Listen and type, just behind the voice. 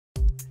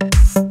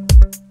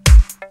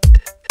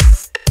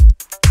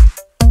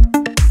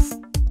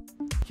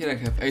Here I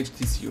have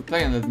HTC U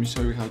Play, and let me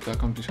show you how to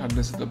accomplish hard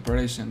reset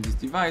operation on this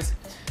device,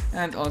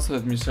 and also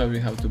let me show you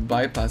how to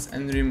bypass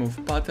and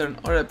remove pattern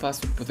or a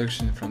password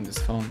protection from this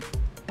phone.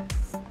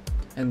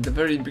 At the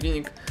very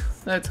beginning,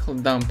 let's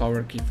hold down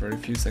power key for a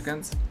few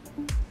seconds,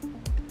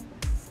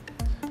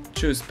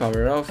 choose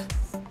power off,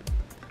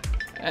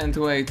 and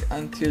wait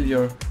until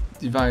your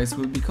device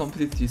will be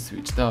completely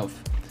switched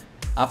off.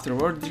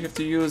 Afterward, you have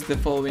to use the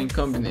following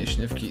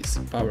combination of keys: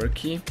 power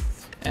key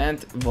and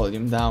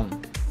volume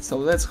down. So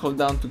let's hold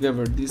down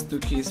together these two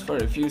keys for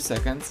a few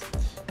seconds,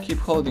 keep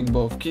holding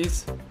both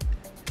keys,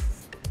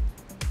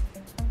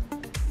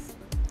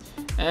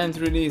 and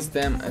release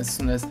them as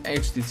soon as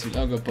HTC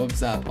logo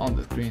pops up on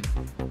the screen.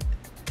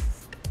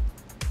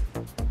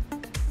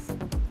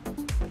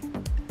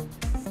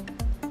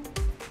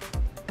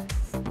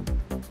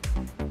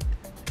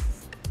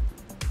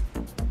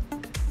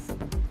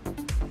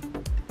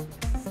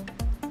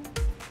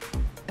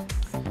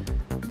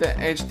 The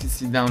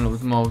HTC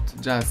download mode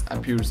just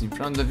appears in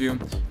front of you.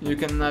 You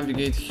can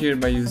navigate here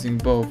by using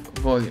both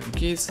volume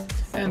keys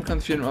and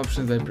confirm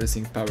options by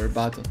pressing power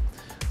button.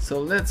 So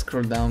let's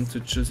scroll down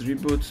to choose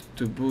reboot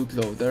to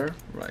bootloader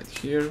right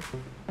here,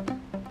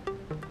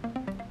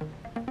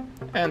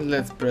 and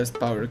let's press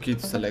power key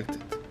to select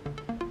it.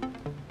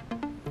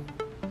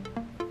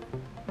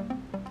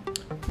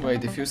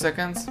 Wait a few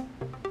seconds,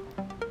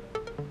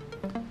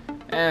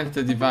 and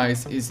the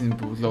device is in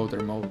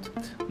bootloader mode.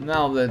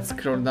 Now let's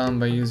scroll down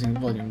by using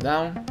volume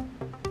down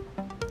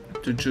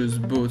to choose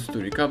boot to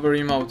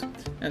recovery mode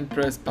and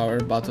press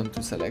power button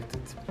to select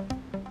it.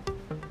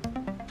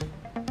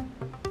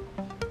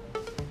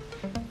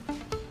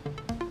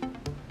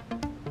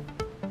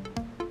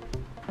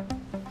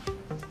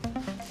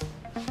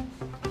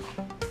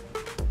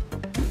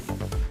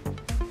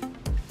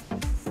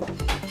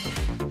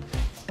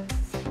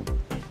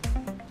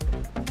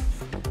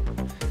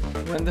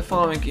 When the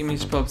following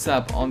image pops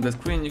up on the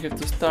screen, you have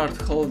to start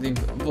holding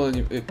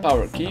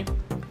power key,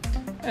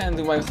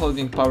 and while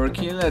holding power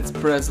key, let's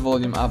press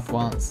volume up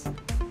once.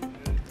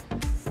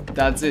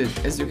 That's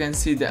it. As you can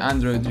see, the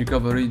Android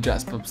recovery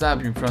just pops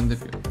up in front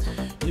of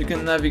you. You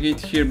can navigate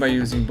here by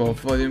using both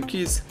volume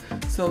keys,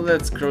 so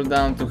let's scroll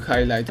down to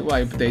highlight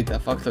wipe data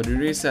factory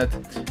reset,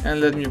 and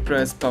let me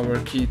press power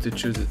key to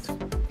choose it.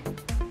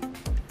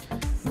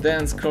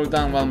 Then scroll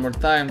down one more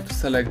time to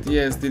select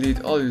yes,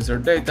 delete all user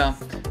data,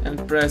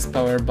 and press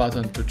power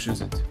button to choose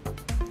it.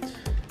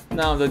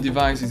 Now the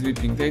device is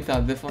wiping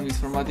data, the phone is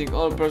formatting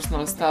all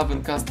personal stuff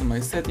and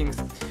customized settings,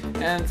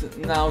 and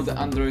now the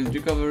Android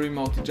recovery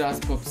mode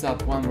just pops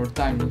up one more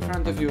time in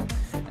front of you,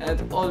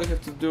 and all you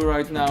have to do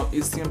right now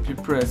is simply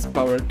press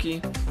power key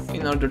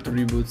in order to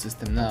reboot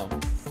system now.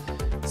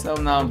 So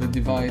now the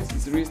device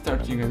is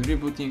restarting and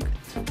rebooting.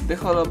 The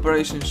whole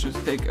operation should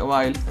take a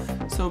while,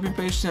 so be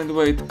patient and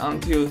wait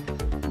until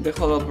the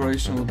whole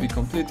operation will be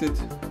completed.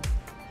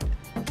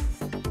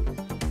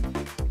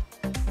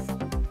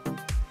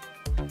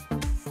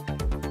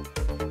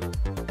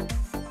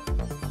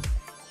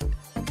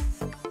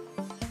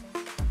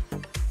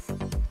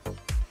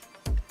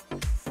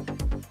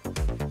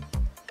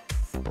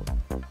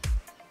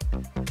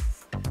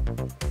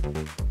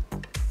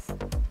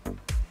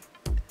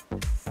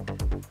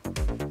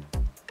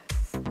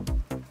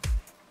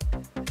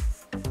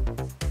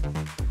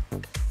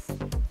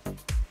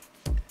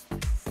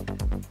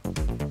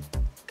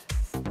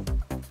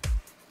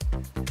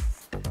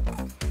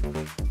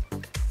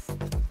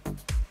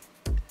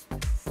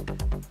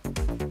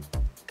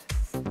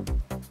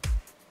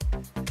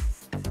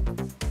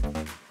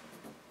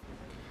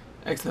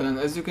 Excellent,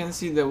 as you can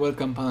see, the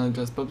welcome panel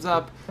just pops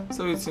up,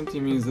 so it simply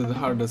means that the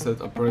hard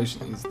reset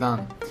operation is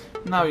done.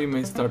 Now you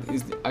may start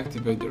easily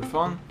activate your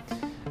phone,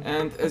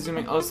 and as you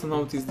may also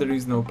notice, there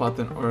is no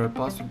pattern or a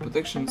password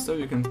protection, so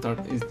you can start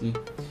easily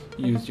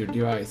use your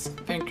device.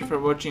 Thank you for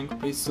watching,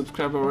 please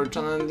subscribe our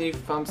channel and leave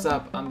thumbs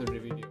up under the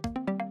video.